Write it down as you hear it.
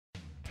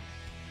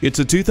It's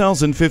a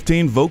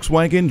 2015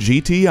 Volkswagen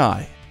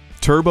GTI.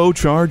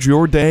 Turbocharge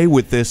your day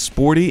with this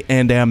sporty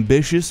and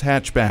ambitious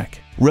hatchback.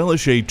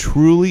 Relish a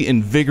truly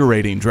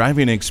invigorating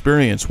driving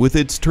experience with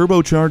its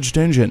turbocharged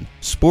engine,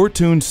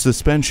 sport-tuned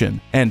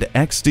suspension, and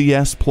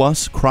XDS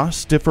Plus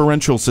cross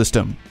differential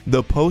system.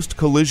 The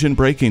post-collision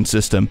braking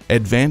system,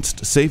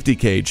 advanced safety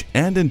cage,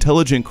 and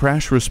intelligent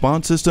crash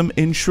response system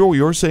ensure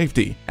your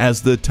safety,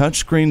 as the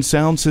touchscreen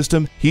sound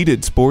system,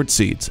 heated sports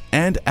seats,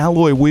 and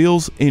alloy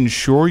wheels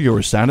ensure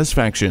your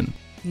satisfaction.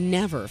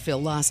 Never feel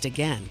lost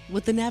again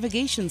with the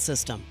navigation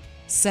system.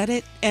 Set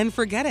it and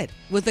forget it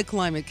with the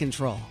climate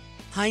control.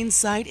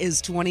 Hindsight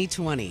is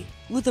 20/20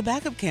 with a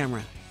backup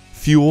camera.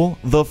 Fuel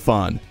the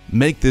fun.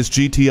 Make this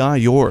GTI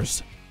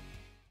yours.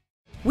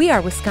 We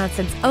are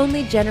Wisconsin's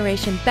only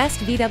generation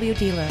best VW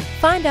dealer.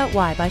 Find out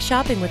why by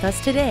shopping with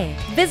us today.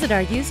 Visit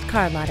our used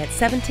car lot at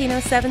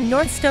 1707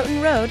 North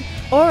Stoughton Road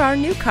or our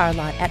new car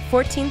lot at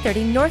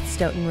 1430 North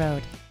Stoughton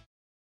Road.